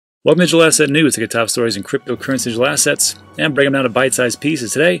Welcome to Digital Asset News, to get top stories in cryptocurrency digital assets and break them down to bite-sized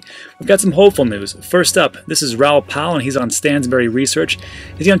pieces. Today, we've got some hopeful news. First up, this is Raoul Pal, and he's on Stansberry Research.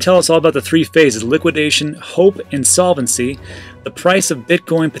 He's going to tell us all about the three phases: liquidation, hope, insolvency, the price of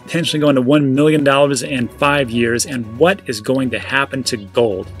Bitcoin potentially going to $1 million in 5 years, and what is going to happen to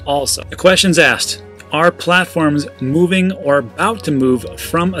gold. Also, the question's asked: are platforms moving or about to move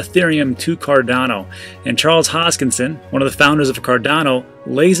from Ethereum to Cardano? And Charles Hoskinson, one of the founders of Cardano,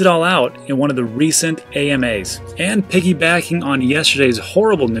 lays it all out in one of the recent AMAs. And piggybacking on yesterday's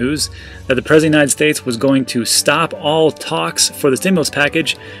horrible news that the President of the United States was going to stop all talks for the stimulus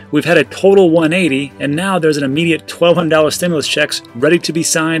package, we've had a total 180, and now there's an immediate $1,200 stimulus checks ready to be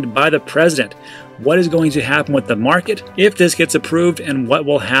signed by the President. What is going to happen with the market if this gets approved, and what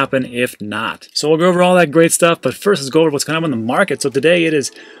will happen if not? So we'll go over all that great stuff, but first let's go over what's going on in the market. So today it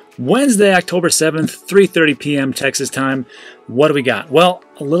is Wednesday, October 7th, 3:30 p.m. Texas time. What do we got? Well,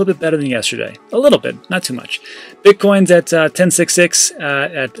 a little bit better than yesterday. A little bit, not too much. Bitcoin's at 1066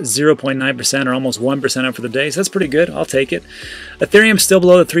 at 0.9%, or almost 1% up for the day, so that's pretty good. I'll take it. Ethereum's still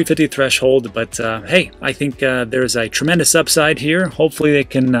below the 350 threshold, but hey, I think there's a tremendous upside here. Hopefully they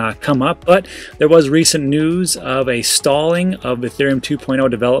can come up, but there was recent news of a stalling of Ethereum 2.0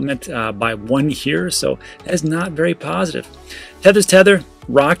 development by 1 year, so that is not very positive. Tether's Tether,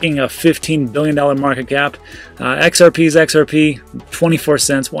 rocking a $15 billion market cap. XRP's XRP, 24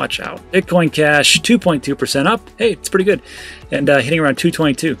 cents. Watch out. Bitcoin Cash, 2.2% up. Hey, it's pretty good. And hitting around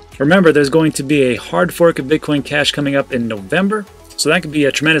 222. Remember, there's going to be a hard fork of Bitcoin Cash coming up in November, so that could be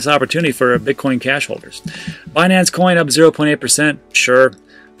a tremendous opportunity for Bitcoin Cash holders. Binance Coin up 0.8%. Sure.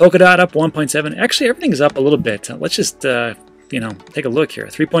 Polkadot up 1.7%. Actually, everything is up a little bit. Let's just take a look here.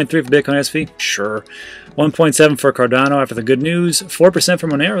 3.3 for Bitcoin SV, sure. 1.7 for Cardano after the good news. 4% for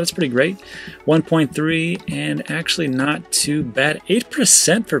Monero, that's pretty great. 1.3, and actually not too bad.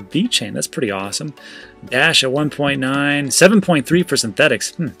 8% for VeChain, that's pretty awesome. Dash at 1.9, 7.3 for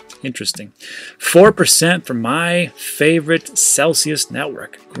Synthetics. Interesting. 4% for my favorite Celsius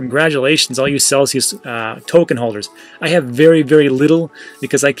network. Congratulations, all you Celsius token holders. I have very, very little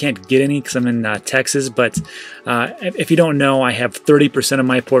because I can't get any because I'm in Texas. But if you don't know, I have 30% of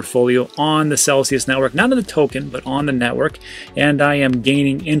my portfolio on the Celsius network, not on the token, but on the network. And I am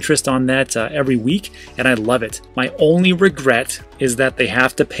gaining interest on that every week, and I love it. My only regret is that they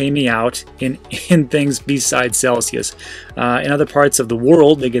have to pay me out in things besides Celsius. In other parts of the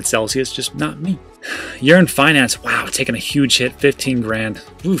world, they get Celsius, just not me. Yearn Finance, wow, taking a huge hit, 15 grand.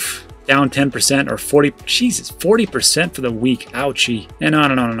 Oof. Down 10% or 40% for the week. Ouchie. And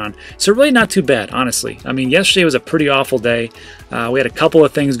on and on and on. So really not too bad, honestly. I mean, yesterday was a pretty awful day. We had a couple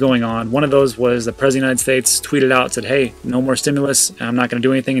of things going on. One of those was the President of the United States tweeted out, said, hey, no more stimulus. I'm not going to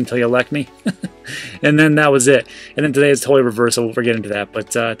do anything until you elect me. And then that was it. And then today is totally reversal. We'll get into that.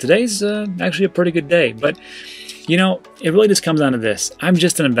 But today's actually a pretty good day. But you know, it really just comes down to this. I'm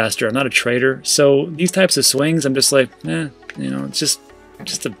just an investor. I'm not a trader. So these types of swings, I'm just like, it's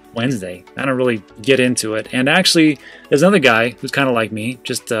just a Wednesday. I don't really get into it. And actually, there's another guy who's kind of like me,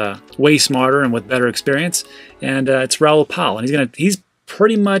 just way smarter and with better experience. And it's Raoul Pal. And he's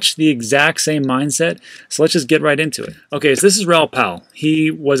pretty much the exact same mindset. So let's just get right into it. Okay, so this is Raoul Pal.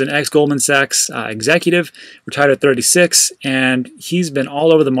 He was an ex-Goldman Sachs executive, retired at 36, and he's been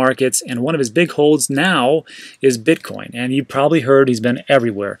all over the markets, and one of his big holds now is Bitcoin. And you probably heard he's been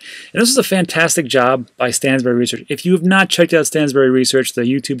everywhere. And this is a fantastic job by Stansberry Research. If you have not checked out Stansberry Research, the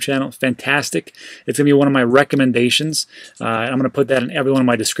YouTube channel, fantastic. It's going to be one of my recommendations. And I'm going to put that in every one of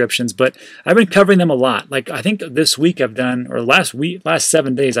my descriptions. But I've been covering them a lot. Like, I think this week I've done, or last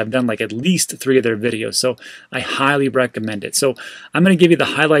 7 days, I've done like at least 3 of their videos, so I highly recommend it. So I'm going to give you the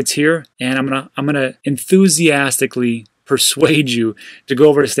highlights here, and I'm going to enthusiastically persuade you to go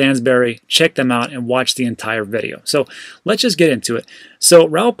over to Stansberry, check them out, and watch the entire video. So let's just get into it. So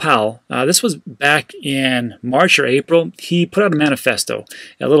Raoul Pal, this was back in March or April. He put out a manifesto,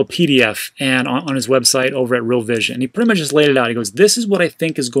 a little PDF, and on his website over at Real Vision. And he pretty much just laid it out. He goes, this is what I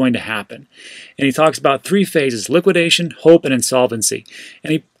think is going to happen. And he talks about 3 phases: liquidation, hope, and insolvency.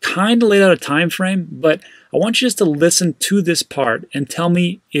 And he kind of laid out a time frame, but I want you just to listen to this part and tell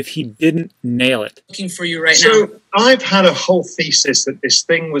me if he didn't nail it. Looking for you right now. So I've had a whole thesis that this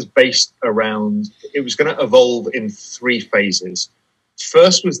thing was based around, it was going to evolve in 3 phases.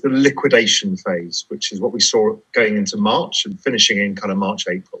 First was the liquidation phase, which is what we saw going into March and finishing in kind of March,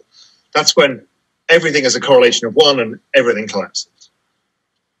 April. That's when everything has a correlation of 1 and everything collapses.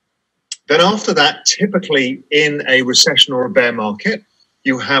 Then after that, typically in a recession or a bear market,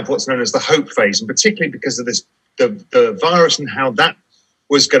 you have what's known as the hope phase, and particularly because of this, the virus and how that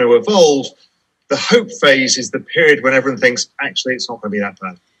was going to evolve, the hope phase is the period when everyone thinks, actually, it's not going to be that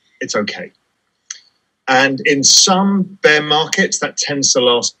bad. it's okay. And in some bear markets, that tends to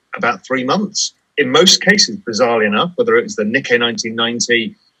last about 3 months. In most cases, bizarrely enough, whether it's the Nikkei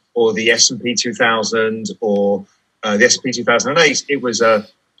 1990 or the S&P 2000 or the S&P 2008, it was a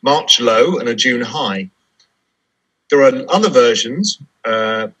March low and a June high. There are other versions,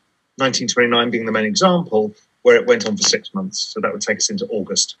 1929 being the main example, where it went on for 6 months. So that would take us into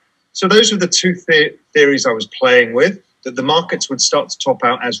August. So those are the two theories I was playing with, that the markets would start to top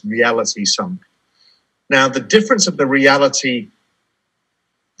out as reality sunk. Now, the difference of the reality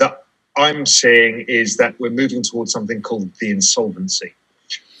that I'm seeing is that we're moving towards something called the insolvency.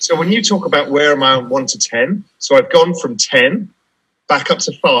 So when you talk about where am I on 1 to 10, so I've gone from 10 back up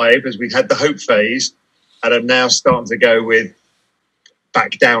to 5 as we had the hope phase, and I'm now starting to go with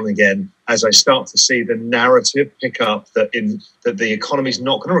back down again as I start to see the narrative pick up that the economy is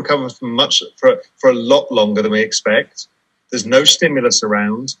not going to recover for a lot longer than we expect. There's no stimulus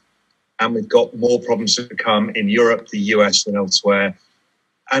around, and we've got more problems to come in Europe, the US, and elsewhere.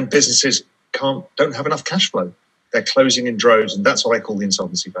 And businesses don't have enough cash flow. They're closing in droves, and that's what I call the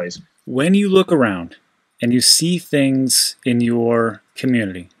insolvency phase. When you look around and you see things in your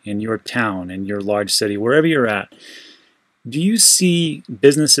community, in your town, in your large city, wherever you're at, do you see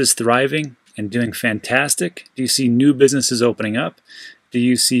businesses thriving and doing fantastic? Do you see new businesses opening up? Do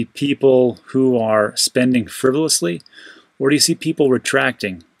you see people who are spending frivolously? Or do you see people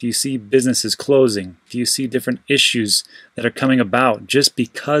retracting? Do you see businesses closing? Do you see different issues that are coming about just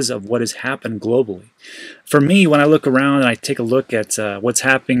because of what has happened globally? For me, when I look around and I take a look at what's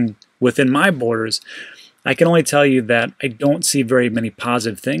happening within my borders, I can only tell you that I don't see very many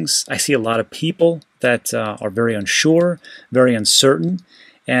positive things. I see a lot of people that are very unsure, very uncertain.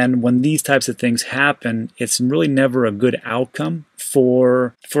 And when these types of things happen, it's really never a good outcome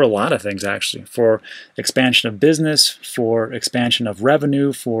for a lot of things, actually. For expansion of business, for expansion of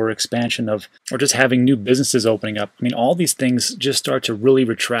revenue, for expansion of, or just having new businesses opening up. I mean, all these things just start to really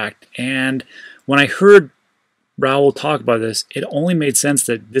retract. And when I heard Raul talk about this, it only made sense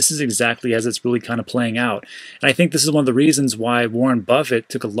that this is exactly as it's really kind of playing out. And I think this is one of the reasons why Warren Buffett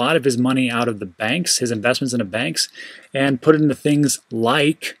took a lot of his money out of the banks, his investments in the banks, and put it into things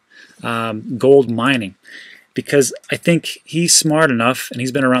like gold mining. Because I think he's smart enough and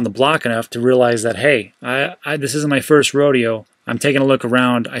he's been around the block enough to realize that, hey, this isn't my first rodeo. I'm taking a look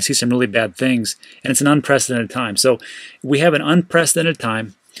around. I see some really bad things, and it's an unprecedented time. So we have an unprecedented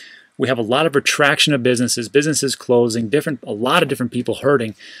time. We have a lot of retraction of businesses closing, a lot of different people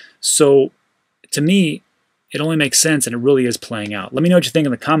hurting. So to me, it only makes sense, and it really is playing out. Let me know what you think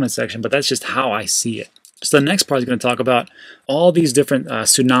in the comment section, but that's just how I see it. So the next part is going to talk about all these different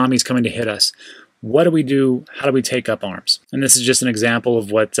tsunamis coming to hit us. What do we do? How do we take up arms? And this is just an example of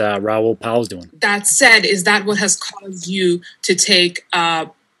what Raul Powell's doing. That said, is that what has caused you to take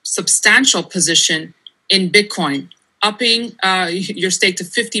a substantial position in Bitcoin, upping your stake to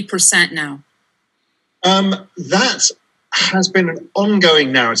 50% now? That has been an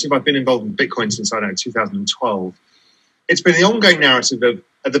ongoing narrative. I've been involved in Bitcoin since, 2012. It's been the ongoing narrative of,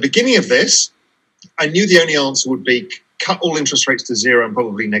 at the beginning of this, I knew the only answer would be cut all interest rates to zero and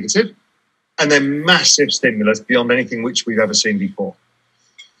probably negative, and then massive stimulus beyond anything which we've ever seen before.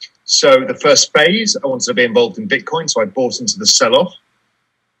 So the first phase, I wanted to be involved in Bitcoin, so I bought into the sell-off,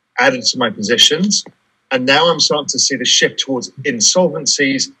 added to my positions, and now I'm starting to see the shift towards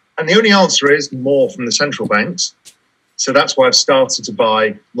insolvencies. And the only answer is more from the central banks. So that's why I've started to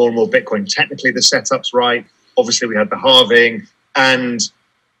buy more and more Bitcoin. Technically, the setup's right. Obviously, we had the halving and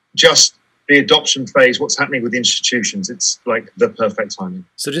just the adoption phase, what's happening with the institutions. It's like the perfect timing.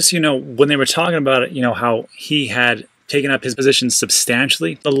 So just, when they were talking about it, how he had taken up his position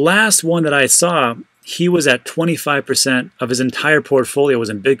substantially, the last one that I saw, he was at 25% of his entire portfolio was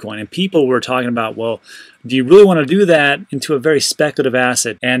in Bitcoin. And people were talking about, well, do you really want to do that into a very speculative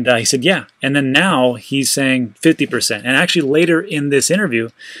asset? And he said, yeah. And then now he's saying 50%. And actually later in this interview,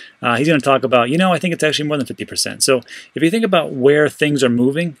 he's going to talk about, I think it's actually more than 50%. So if you think about where things are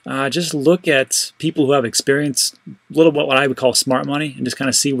moving, just look at people who have experience, a little bit what I would call smart money, and just kind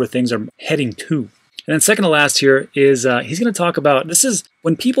of see where things are heading to. And then second to last here is he's going to talk about, this is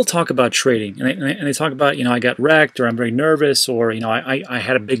when people talk about trading and they talk about, I got wrecked, or I'm very nervous, or, I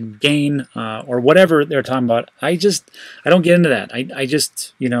had a big gain, or whatever they're talking about. I don't get into that. I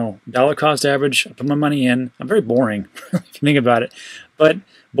just, dollar cost average, I put my money in. I'm very boring if you think about it, but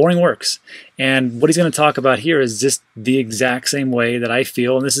boring works. And what he's going to talk about here is just the exact same way that I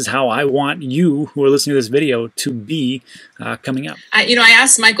feel, and this is how I want you who are listening to this video to be coming up. I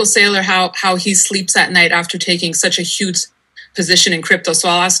asked Michael Saylor how he sleeps at night after taking such a huge position in crypto. So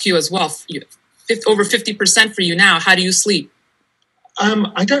I'll ask you as well. Over 50% for you now. How do you sleep?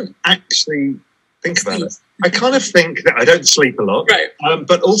 I don't actually think about it. I kind of think that I don't sleep a lot, right?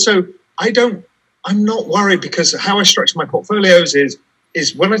 But also I'm not worried, because how I structure my portfolios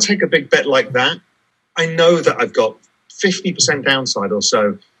is when I take a big bet like that, I know that I've got 50% downside or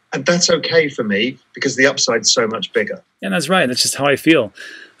so, and that's okay for me because the upside's so much bigger. And that's right. That's just how I feel.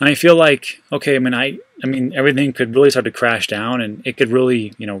 And I feel like, okay, I mean, everything could really start to crash down, and it could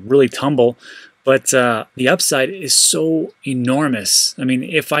really, really tumble. But the upside is so enormous. I mean,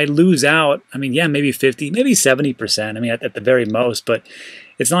 if I lose out, I mean, yeah, maybe 50, maybe 70%. I mean, at the very most. But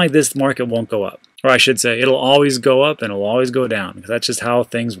it's not like this market won't go up. Or I should say, it'll always go up and it'll always go down, because that's just how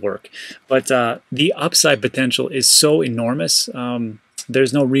things work. But the upside potential is so enormous.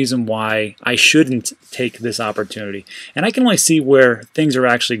 There's no reason why I shouldn't take this opportunity. And I can only see where things are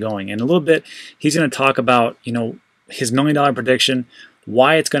actually going. In a little bit, he's going to talk about, his $1 million prediction,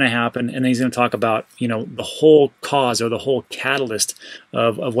 why it's going to happen, and then he's going to talk about, the whole cause or the whole catalyst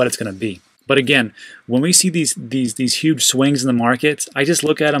of what it's going to be. But again, when we see these huge swings in the markets, I just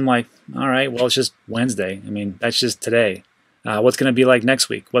look at them like, all right, well, it's just Wednesday. I mean, that's just today. What's going to be like next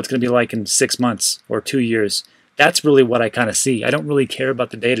week? What's going to be like in 6 months or 2 years? That's really what I kind of see. I don't really care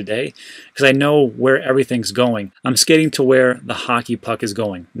about the day-to-day because I know where everything's going. I'm skating to where the hockey puck is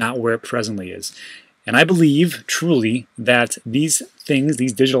going, not where it presently is. And I believe truly that these things,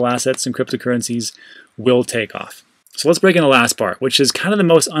 these digital assets and cryptocurrencies, will take off. So let's break in the last part, which is kind of the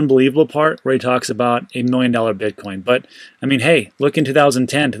most unbelievable part, where he talks about $1 million Bitcoin. But I mean, hey, look in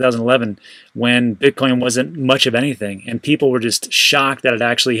 2010, 2011, when Bitcoin wasn't much of anything, and people were just shocked that it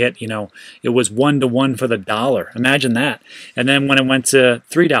actually hit, it was 1-to-1 for the dollar. Imagine that. And then when it went to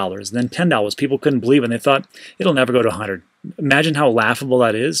 $3, then $10, people couldn't believe it, and they thought it'll never go to 100. Imagine how laughable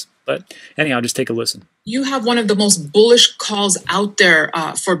that is. But anyhow, just take a listen. You have one of the most bullish calls out there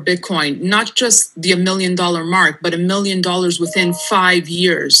for Bitcoin, not just the $1 million mark, but $1 million within 5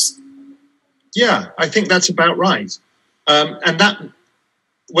 years. Yeah, I think that's about right. And that,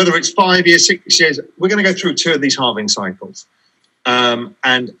 whether it's 5 years, 6 years, we're going to go through 2 of these halving cycles.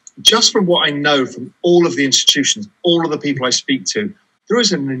 And just from what I know from all of the institutions, all of the people I speak to, there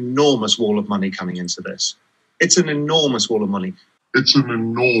is an enormous wall of money coming into this. It's an enormous wall of money. It's an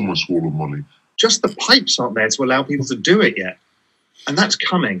enormous wall of money. Just the pipes aren't there to allow people to do it yet. And that's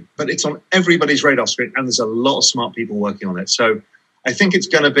coming, but it's on everybody's radar screen, and there's a lot of smart people working on it. So I think it's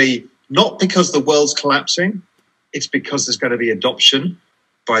going to be not because the world's collapsing, it's because there's going to be adoption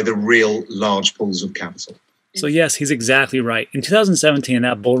by the real large pools of capital. So yes, he's exactly right. In 2017, in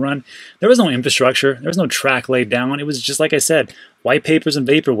that bull run, there was no infrastructure. There was no track laid down. It was just, like I said, white papers and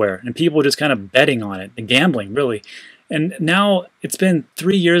vaporware, and people were just kind of betting on it and gambling, really. And now it's been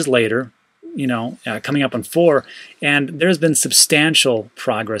 3 years later, coming up on 4, and there's been substantial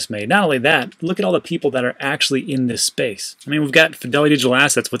progress made. Not only that, look at all the people that are actually in this space. I mean, we've got Fidelity Digital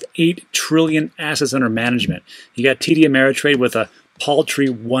Assets with 8 trillion assets under management. You got TD Ameritrade with a paltry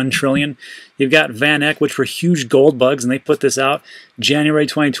 1 trillion. You've got Van Eck, which were huge gold bugs, and they put this out January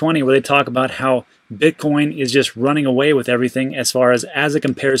 2020, where they talk about how Bitcoin is just running away with everything as far as it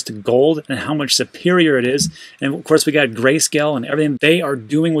compares to gold and how much superior it is. And of course, we got Grayscale and everything they are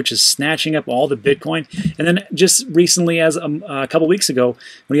doing, which is snatching up all the Bitcoin. And then just recently, as a couple weeks ago,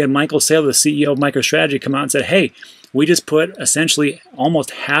 when you had Michael Saylor, the CEO of MicroStrategy, come out and said, hey, we just put essentially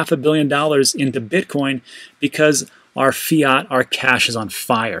almost $500 million into Bitcoin because our fiat, our cash is on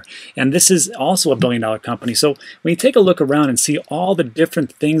fire. And this is also a $1 billion company. So when you take a look around and see all the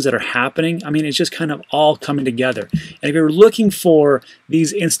different things that are happening, I mean, it's just kind of all coming together. And if you're looking for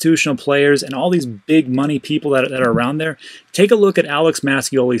these institutional players and all these big money people that are around there, take a look at Alex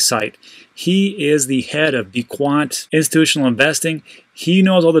Mascioli's site. He is the head of 𝑫omains Institutional Investing. He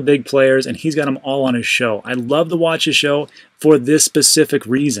knows all the big players, and he's got them all on his show. I love to watch his show for this specific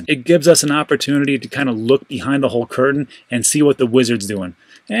reason. It gives us an opportunity to kind of look behind the whole curtain and see what the wizard's doing.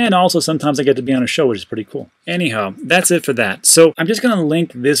 And also sometimes I get to be on a show, which is pretty cool. Anyhow, that's it for that. So I'm just going to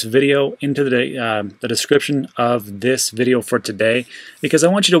link this video into the description of this video for today, because I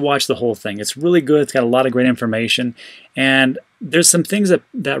want you to watch the whole thing. It's really good. It's got a lot of great information. And there's some things that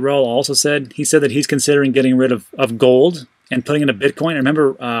Raul also said. He said that he's considering getting rid of gold and putting into Bitcoin. And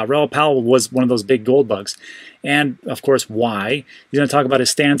remember, Raul Powell was one of those big gold bugs. And, of course, why? He's going to talk about his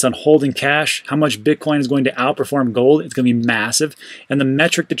stance on holding cash, how much Bitcoin is going to outperform gold. It's going to be massive. And the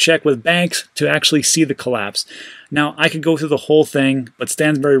metric to check with banks to actually see the collapse. Now, I could go through the whole thing, but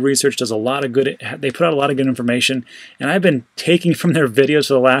Stansberry Research does a lot of good, they put out a lot of good information. And I've been taking from their videos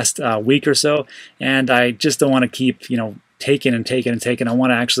for the last week or so, and I just don't want to keep, taken and taken and taken. I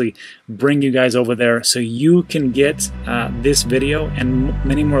want to actually bring you guys over there so you can get this video and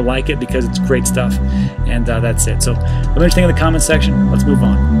many more like it, because it's great stuff. And that's it. So let me know what you think in the comment section. Let's move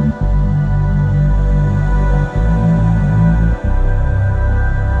on.